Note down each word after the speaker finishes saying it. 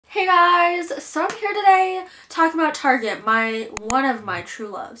Hey guys, so I'm here today talking about Target, one of my true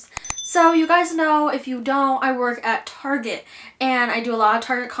loves. So you guys know, if you don't, I work at Target and I do a lot of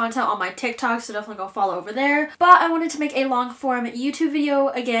Target content on my TikTok, so definitely go follow over there. But I wanted to make a long form YouTube video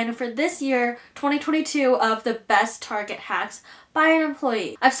again for this year, 2022, of the best Target hacks by an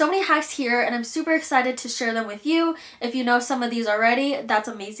employee. I have so many hacks here and I'm super excited to share them with you. If you know some of these already, that's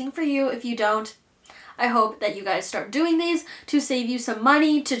amazing for you. If you don't, I hope that you guys start doing these to save you some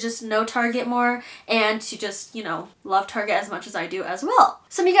money, to just know Target more, and to just, you know, love Target as much as I do as well.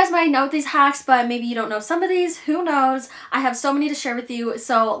 Some of you guys might know these hacks, but maybe you don't know some of these. Who knows? I have so many to share with you,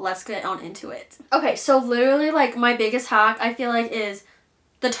 so let's get on into it. Okay, so literally, like, my biggest hack, I feel like, is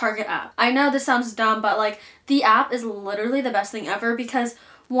the Target app. I know this sounds dumb, but, like, the app is literally the best thing ever because,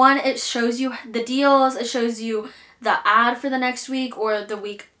 one, it shows you the deals, it shows you the ad for the next week or the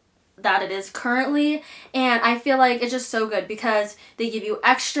week that it is currently, and I feel like it's just so good because they give you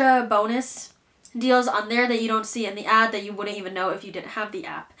extra bonus deals on there that you don't see in the ad that you wouldn't even know if you didn't have the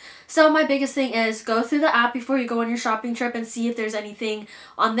app. So my biggest thing is go through the app before you go on your shopping trip and see if there's anything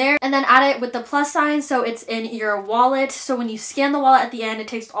on there, and then add it with the plus sign so it's in your wallet, so when you scan the wallet at the end it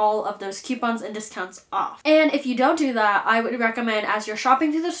takes all of those coupons and discounts off. And if you don't do that, I would recommend, as you're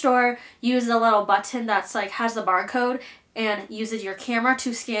shopping through the store, use the little button that's like has the barcode and uses your camera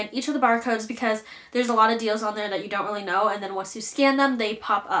to scan each of the barcodes, because there's a lot of deals on there that you don't really know, and then once you scan them they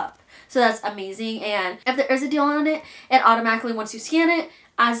pop up. So that's amazing, and if there is a deal on it, it automatically, once you scan it,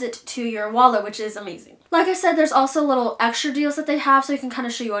 adds it to your wallet, which is amazing. Like I said, there's also little extra deals that they have, so I can kind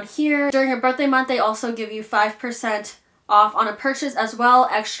of show you on here. During your birthday month, they also give you 5% off on a purchase as well,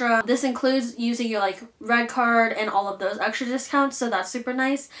 extra. This includes using your like red card and all of those extra discounts, so that's super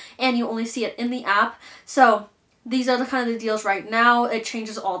nice, and you only see it in the app. So these are the kind of the deals right now. It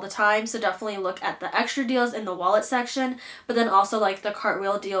changes all the time, so definitely look at the extra deals in the wallet section, but then also like the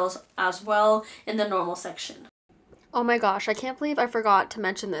cartwheel deals as well in the normal section. Oh my gosh, I can't believe I forgot to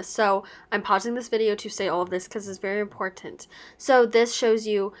mention this. So I'm pausing this video to say all of this because it's very important. So this shows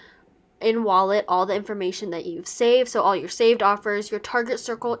you in wallet all the information that you've saved, so all your saved offers, your Target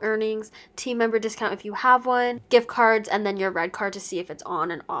Circle earnings, team member discount if you have one, gift cards, and then your red card to see if it's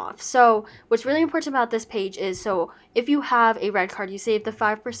on and off. So what's really important about this page is, so if you have a red card, you save the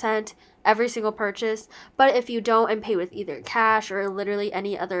 5% every single purchase, but if you don't and pay with either cash or literally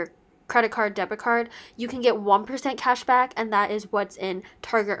any other credit card, debit card, you can get 1% cash back, and that is what's in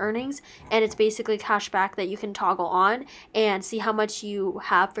Target earnings, and it's basically cash back that you can toggle on and see how much you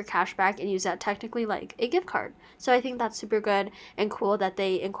have for cash back and use that technically like a gift card. So I think that's super good and cool that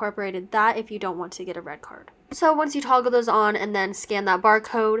they incorporated that if you don't want to get a red card. So once you toggle those on and then scan that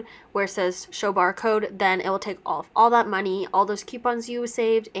barcode where it says show barcode, then it will take off all that money, all those coupons you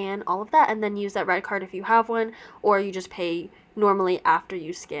saved and all of that, and then use that red card if you have one, or you just pay normally after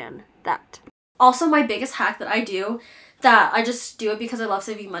you scan that. Also, my biggest hack that I do, that I just do it because I love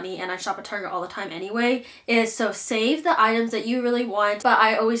saving money and I shop at Target all the time anyway, is so save the items that you really want, but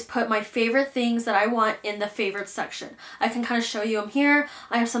I always put my favorite things that I want in the favorites section. I can kind of show you them here.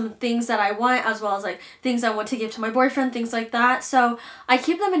 I have some things that I want, as well as like things I want to give to my boyfriend, things like that. So I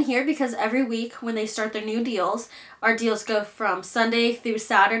keep them in here because every week when they start their new deals, our deals go from Sunday through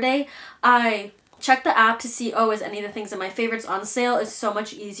Saturday, I check the app to see, oh, is any of the things in my favorites on sale? It's so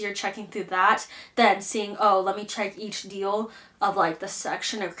much easier checking through that than seeing, oh, let me check each deal of like the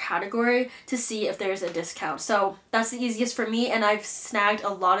section or category to see if there's a discount. So that's the easiest for me, and I've snagged a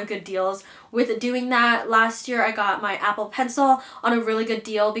lot of good deals with doing that. Last year I got my Apple Pencil on a really good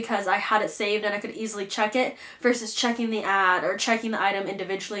deal because I had it saved and I could easily check it versus checking the ad or checking the item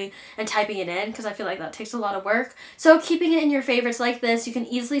individually and typing it in, because I feel like that takes a lot of work. So keeping it in your favorites like this, you can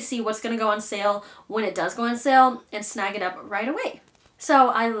easily see what's going to go on sale when it does go on sale and snag it up right away. So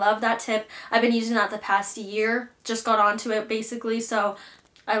I love that tip. I've been using that the past year, just got onto it basically, so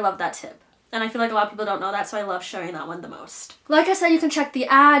I love that tip. And I feel like a lot of people don't know that, so I love sharing that one the most. Like I said, you can check the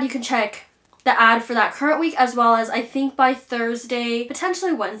ad, you can check the ad for that current week, as well as I think by Thursday,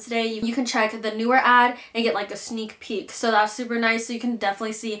 potentially Wednesday, you can check the newer ad and get like a sneak peek. So that's super nice, so you can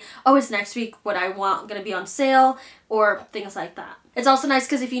definitely see, oh, is next week what I want going to be on sale, or things like that. It's also nice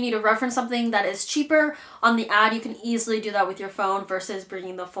because if you need to reference something that is cheaper on the ad, you can easily do that with your phone versus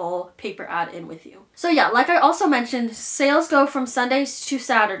bringing the full paper ad in with you. So yeah, like I also mentioned, sales go from Sundays to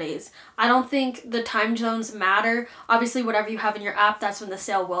Saturdays. I don't think the time zones matter. Obviously, whatever you have in your app, that's when the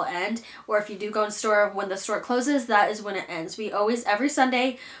sale will end. Or if you do go in store when the store closes, that is when it ends. We always, every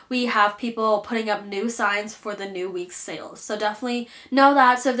Sunday, we have people putting up new signs for the new week's sales. So definitely know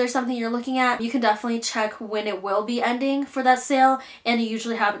that. So if there's something you're looking at, you can definitely check when it will be ending for that sale, and you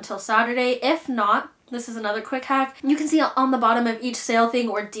usually have until Saturday. If not, this is another quick hack. You can see on the bottom of each sale thing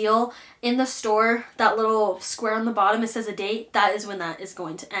or deal in the store, that little square on the bottom, it says a date. That is when that is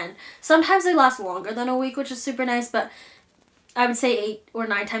going to end. Sometimes they last longer than a week, which is super nice, but I would say 8 or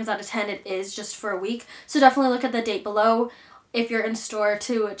 9 times out of 10 it is just for a week. So definitely look at the date below if you're in store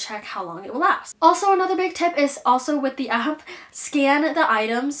to check how long it will last. Also, another big tip is also with the app, scan the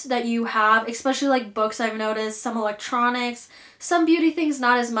items that you have, especially like books. I've noticed some electronics, some beauty things,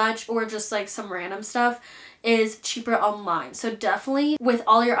 not as much, or just like some random stuff is cheaper online. So definitely with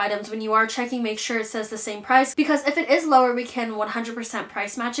all your items, when you are checking, make sure it says the same price, because if it is lower, we can 100%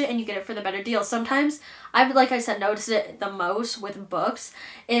 price match it and you get it for the better deal. Sometimes I've, like I said, noticed it the most with books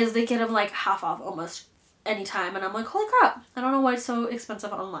is they get them like half off almost anytime, and I'm like, holy crap, I don't know why it's so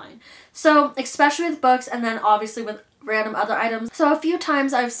expensive online. So especially with books, and then obviously with random other items. So a few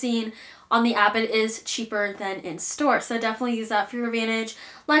times I've seen on the app it is cheaper than in store, so definitely use that for your advantage.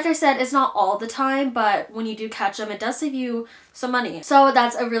 Like I said, it's not all the time, but when you do catch them, it does save you some money. So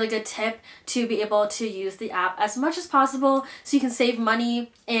that's a really good tip, to be able to use the app as much as possible so you can save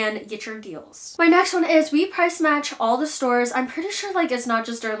money and get your deals. My next one is we price match all the stores. I'm pretty sure like it's not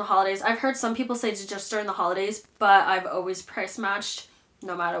just during the holidays. I've heard some people say it's just during the holidays, but I've always price matched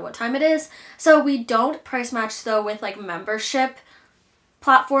no matter what time it is. So we don't price match though with like membership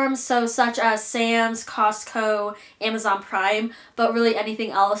platforms, so such as Sam's, Costco, Amazon Prime, but really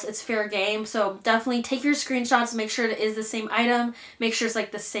anything else, it's fair game. So definitely take your screenshots, make sure it is the same item, make sure it's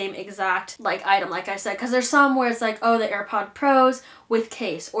like the same exact like item, like I said, because there's some where it's like, oh, the AirPod Pros with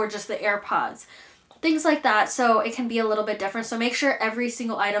case, or just the AirPods, things like that. So it can be a little bit different. So make sure every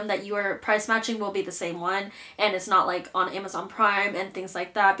single item that you are price matching will be the same one, and it's not like on Amazon Prime and things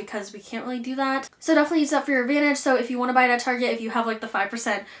like that, because we can't really do that. So definitely use that for your advantage. So if you want to buy it at Target, if you have like the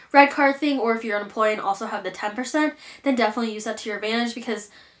 5% red card thing, or if you're an employee and also have the 10%, then definitely use that to your advantage, because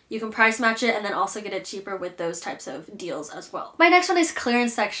you can price match it and then also get it cheaper with those types of deals as well. My next one is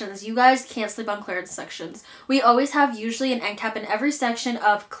clearance sections. You guys can't sleep on clearance sections. We always have usually an end cap in every section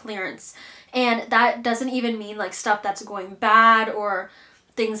of clearance. And that doesn't even mean like stuff that's going bad or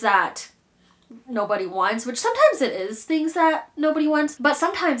things that nobody wants, which sometimes it is things that nobody wants, but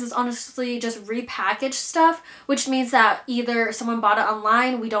sometimes it's honestly just repackaged stuff, which means that either someone bought it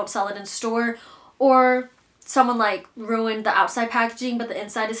online, we don't sell it in store, or someone like ruined the outside packaging but the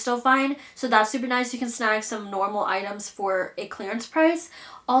inside is still fine. So that's super nice. You can snag some normal items for a clearance price.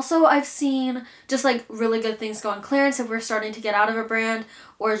 Also, I've seen just like really good things go on clearance if we're starting to get out of a brand,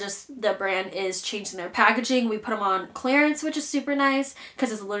 or just the brand is changing their packaging. We put them on clearance, which is super nice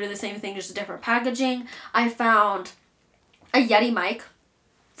because it's literally the same thing, just a different packaging. I found a Yeti mic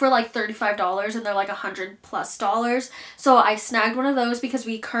for like $35 and they're like $100+. So I snagged one of those because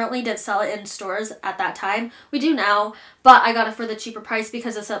we currently did sell it in stores at that time. We do now, but I got it for the cheaper price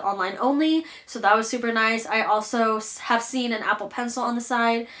because it said online only. So that was super nice. I also have seen an Apple Pencil on the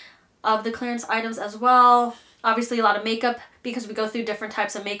side of the clearance items as well. Obviously a lot of makeup, because we go through different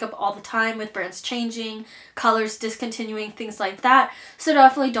types of makeup all the time with brands changing, colors discontinuing, things like that. So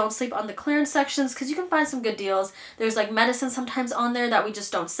definitely don't sleep on the clearance sections because you can find some good deals. There's like medicine sometimes on there that we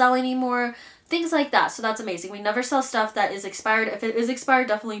just don't sell anymore, things like that. So that's amazing. We never sell stuff that is expired. If it is expired,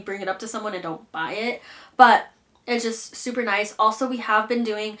 definitely bring it up to someone and don't buy it. But it's just super nice. Also, we have been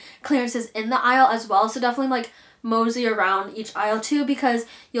doing clearances in the aisle as well. So definitely like mosey around each aisle too, because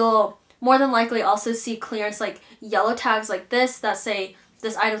you'll more than likely also see clearance like yellow tags like this that say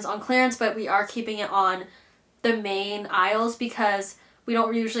this item's on clearance, but we are keeping it on the main aisles because we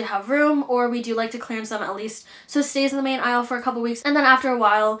don't usually have room, or we do like to clearance them at least so it stays in the main aisle for a couple weeks, and then after a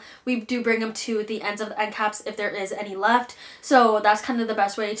while we do bring them to the ends of the end caps if there is any left. So that's kind of the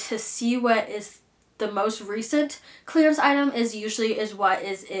best way to see what is the most recent clearance item is what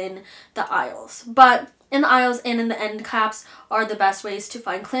is in the aisles. But in the aisles and in the end caps are the best ways to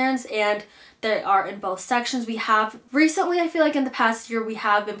find clearance, and they are in both sections. We have recently, I feel like in the past year, we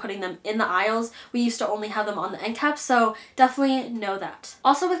have been putting them in the aisles. We used to only have them on the end caps, so definitely know that.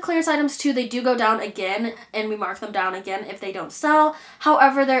 Also with clearance items too, they do go down again, and we mark them down again if they don't sell.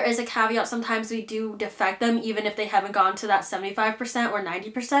 However, there is a caveat. Sometimes we do defect them even if they haven't gone to that 75% or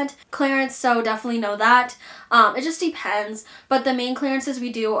 90% clearance, so definitely know that. It just depends, but the main clearances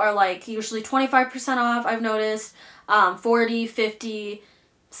we do are like usually 25% off, I've noticed, 40, 50,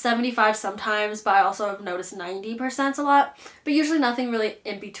 75 sometimes, but I also have noticed 90% a lot, but usually nothing really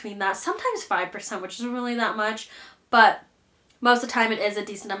in between that. Sometimes 5%, which isn't really that much, but most of the time it is a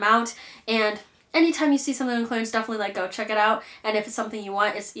decent amount. And anytime you see something on clearance, definitely like go check it out, and if it's something you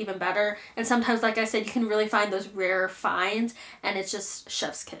want, it's even better. And sometimes, like I said, you can really find those rare finds, and it's just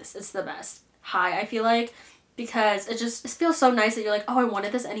chef's kiss. It's the best high, I feel like, because it feels so nice that you're like, oh, I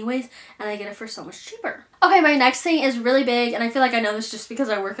wanted this anyways, and I get it for so much cheaper. Okay, my next thing is really big, and I feel like I know this just because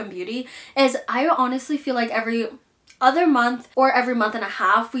I work in beauty, is I honestly feel like every other month or every month and a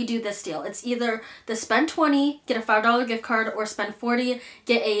half we do this deal. It's either the spend $20, get a $5 gift card, or spend $40,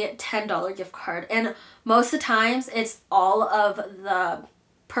 get a $10 gift card. And most of the times it's all of the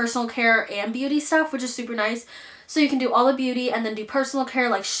personal care and beauty stuff, which is super nice. So you can do all the beauty and then do personal care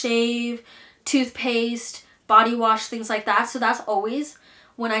like shave, toothpaste, body wash, things like that. So that's always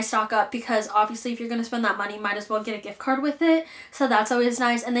when I stock up, because obviously if you're going to spend that money, might as well get a gift card with it. So that's always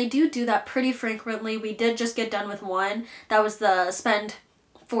nice, and they do that pretty frequently. We did just get done with one. That was the spend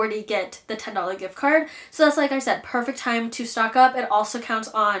 $40, get the $10 gift card. So that's, like I said, perfect time to stock up. It also counts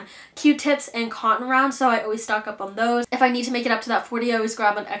on Q-tips and cotton rounds, so I always stock up on those. If I need to make it up to that $40, I always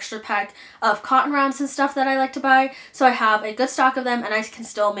grab an extra pack of cotton rounds and stuff that I like to buy, so I have a good stock of them and I can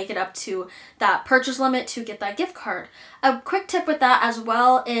still make it up to that purchase limit to get that gift card. A quick tip with that as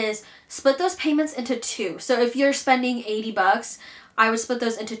well is split those payments into two. So if you're spending 80 bucks, I would split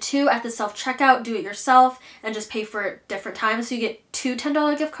those into two at the self-checkout, do it yourself, and just pay for it different times. So you get two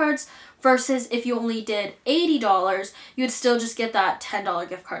 $10 gift cards, versus if you only did $80, you'd still just get that $10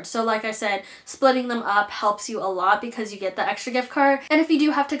 gift card. So like I said, splitting them up helps you a lot because you get the extra gift card. And if you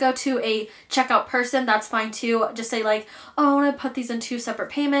do have to go to a checkout person, that's fine too. Just say like, oh, I want to put these in two separate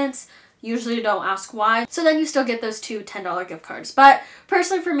payments. Usually don't ask why. So then you still get those two $10 gift cards. But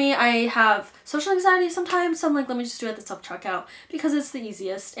personally for me, I have social anxiety sometimes, so I'm like, let me just do it at the self-checkout because it's the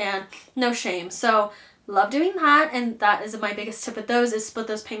easiest and no shame. So love doing that, and that is my biggest tip with those, is split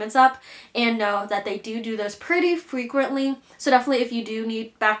those payments up and know that they do those pretty frequently. So definitely if you do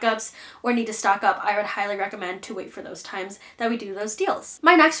need backups or need to stock up, I would highly recommend to wait for those times that we do those deals.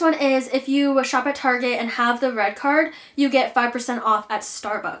 My next one is if you shop at Target and have the red card, you get 5% off at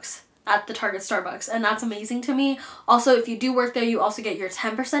Starbucks. At the Target Starbucks, and that's amazing to me. Also, if you do work there, you also get your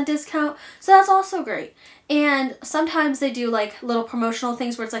 10% discount, so that's also great. And sometimes they do like little promotional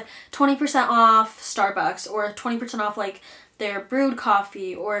things where it's like 20% off Starbucks, or 20% off like their brewed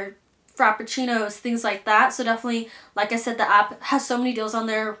coffee or frappuccinos, things like that. So definitely, like I said, the app has so many deals on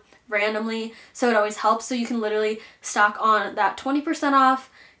there randomly, so it always helps. So you can literally stock on that 20%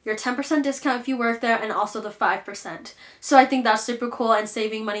 off, your 10% discount if you work there, and also the 5%. So I think that's super cool, and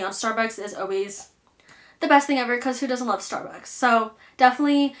saving money on Starbucks is always the best thing ever, because who doesn't love Starbucks? So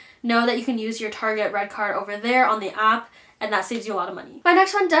definitely know that you can use your Target red card over there on the app, and that saves you a lot of money. My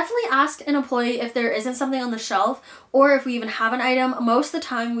next one, definitely ask an employee if there isn't something on the shelf, or if we even have an item. Most of the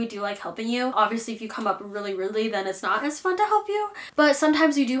time we do like helping you. Obviously if you come up really rudely, then it's not as fun to help you, but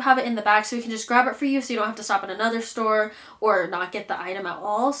sometimes we do have it in the back, so we can just grab it for you so you don't have to stop at another store or not get the item at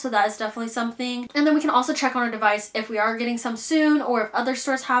all. So that is definitely something. And then we can also check on our device if we are getting some soon, or if other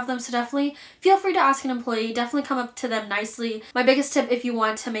stores have them. So definitely feel free to ask an employee. Definitely come up to them nicely. My biggest tip, if you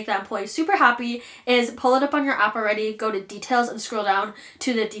want to make that employee super happy, is pull it up on your app already, go to details and scroll down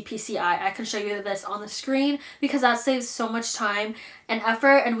to the DPCI. I can show you this on the screen because that saves so much time and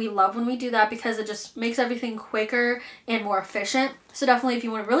effort, and we love when we do that because it just makes everything quicker and more efficient. So definitely if you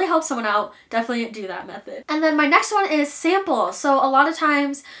want to really help someone out, definitely do that method. And then my next one is samples. So a lot of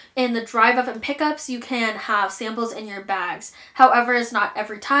times in the drive up and pickups, you can have samples in your bags. However, it's not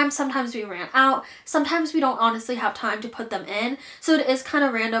every time. Sometimes we ran out. Sometimes we don't honestly have time to put them in. So it is kind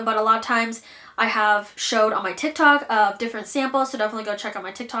of random, but a lot of times I have showed on my TikTok of different samples. So definitely go check out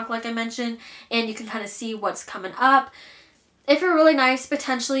my TikTok like I mentioned, and you can kind of see what's coming up. If you're really nice,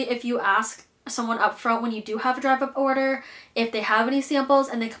 potentially if you ask someone up front when you do have a drive up order if they have any samples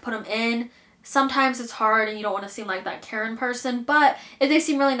and they can put them in. Sometimes it's hard and you don't want to seem like that Karen person, but if they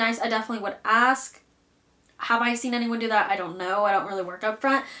seem really nice, I definitely would ask. Have I seen anyone do that? I don't know. I don't really work up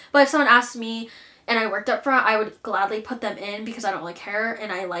front, but if someone asked me and I worked up front, I would gladly put them in because I don't really care,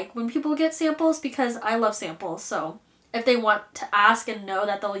 and I like when people get samples because I love samples. So if they want to ask and know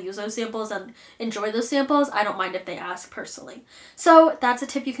that they'll use those samples and enjoy those samples, I don't mind if they ask personally. So that's a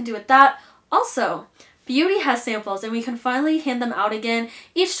tip you can do with that. Also, beauty has samples and we can finally hand them out again.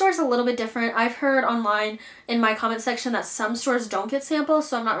 Each store is a little bit different. I've heard online in my comment section that some stores don't get samples,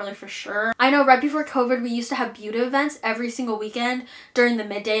 so I'm not really for sure. I know right before COVID, we used to have beauty events every single weekend during the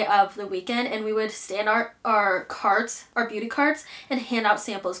midday of the weekend, and we would stand our carts, our beauty carts, and hand out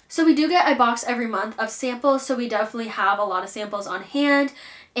samples. So we do get a box every month of samples, so we definitely have a lot of samples on hand,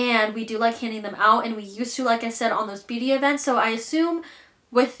 and we do like handing them out, and we used to, like I said, on those beauty events. So I assume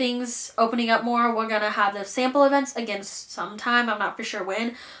with things opening up more, we're gonna have the sample events again sometime. I'm not for sure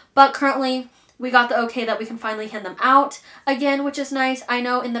when, but currently we got the okay that we can finally hand them out again, which is nice. I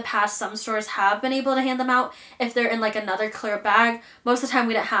know in the past some stores have been able to hand them out if they're in like another clear bag. Most of the time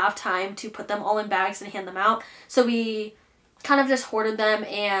we didn't have time to put them all in bags and hand them out, so we kind of just hoarded them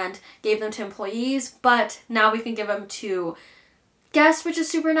and gave them to employees, but now we can give them to guests, which is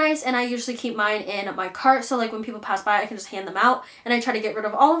super nice. And I usually keep mine in my cart, so like when people pass by I can just hand them out, and I try to get rid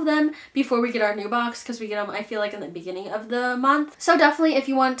of all of them before we get our new box because we get them, I feel like, in the beginning of the month. So definitely, if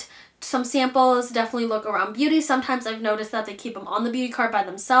you want some samples, definitely look around Beauty. Sometimes I've noticed that they keep them on the Beauty cart by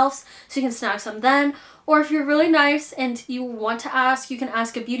themselves, so you can snag some then. Or if you're really nice and you want to ask, you can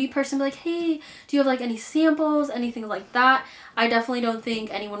ask a beauty person, be like, hey, do you have like any samples, anything like that? I definitely don't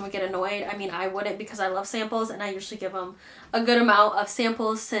think anyone would get annoyed. I mean, I wouldn't, because I love samples and I usually give them a good amount of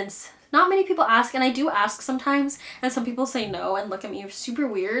samples since not many people ask, and I do ask sometimes, and some people say no and look at me super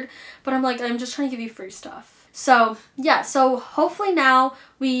weird, but I'm like, I'm just trying to give you free stuff. So yeah, so hopefully now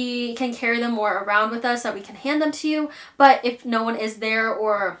we can carry them more around with us, that we can hand them to you. But if no one is there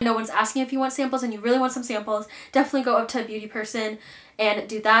or no one's asking if you want samples and you really want some samples, definitely go up to a beauty person and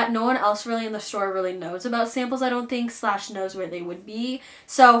do that. No one else really in the store really knows about samples, I don't think, / knows where they would be.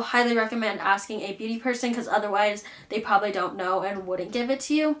 So highly recommend asking a beauty person, because otherwise they probably don't know and wouldn't give it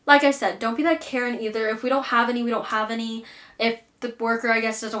to you. Like I said, don't be that Karen either. If we don't have any, we don't have any. If the worker, I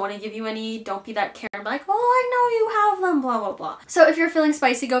guess, doesn't want to give you any, don't be that Karen, like, oh, I know you have them, blah, blah, blah. So if you're feeling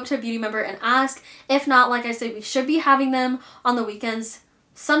spicy, go up to a beauty member and ask. If not, like I said, we should be having them on the weekends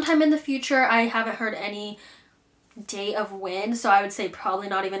sometime in the future. I haven't heard any date of when, so I would say probably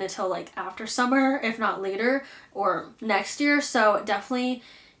not even until like after summer, if not later, or next year. So definitely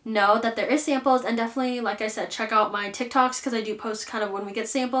know that there is samples, and definitely, like I said, check out my TikToks, because I do post kind of when we get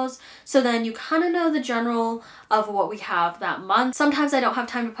samples, so then you kind of know the general of what we have that month. Sometimes I don't have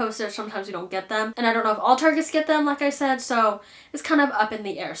time to post it, sometimes we don't get them, and I don't know if all Targets get them, like I said, so it's kind of up in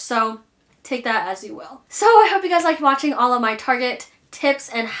the air, so take that as you will. So I hope you guys liked watching all of my Target tips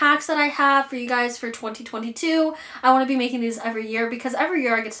and hacks that I have for you guys for 2022. I want to be making these every year, because every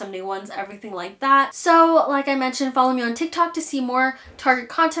year I get some new ones, everything like that. So like I mentioned, follow me on TikTok to see more Target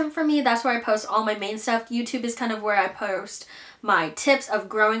content from me. That's where I post all my main stuff. YouTube is kind of where I post my tips of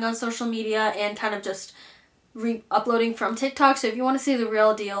growing on social media and kind of just uploading from TikTok. So if you want to see the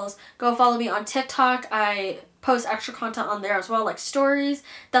real deals, go follow me on TikTok. I post extra content on there as well, like stories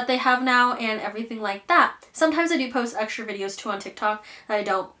that they have now and everything like that. Sometimes I do post extra videos too on TikTok that I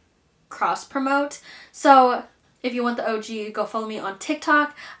don't cross promote. So if you want the OG, go follow me on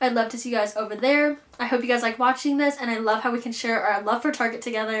TikTok. I'd love to see you guys over there. I hope you guys like watching this, and I love how we can share our love for Target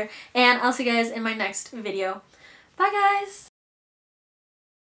together, and I'll see you guys in my next video. Bye guys!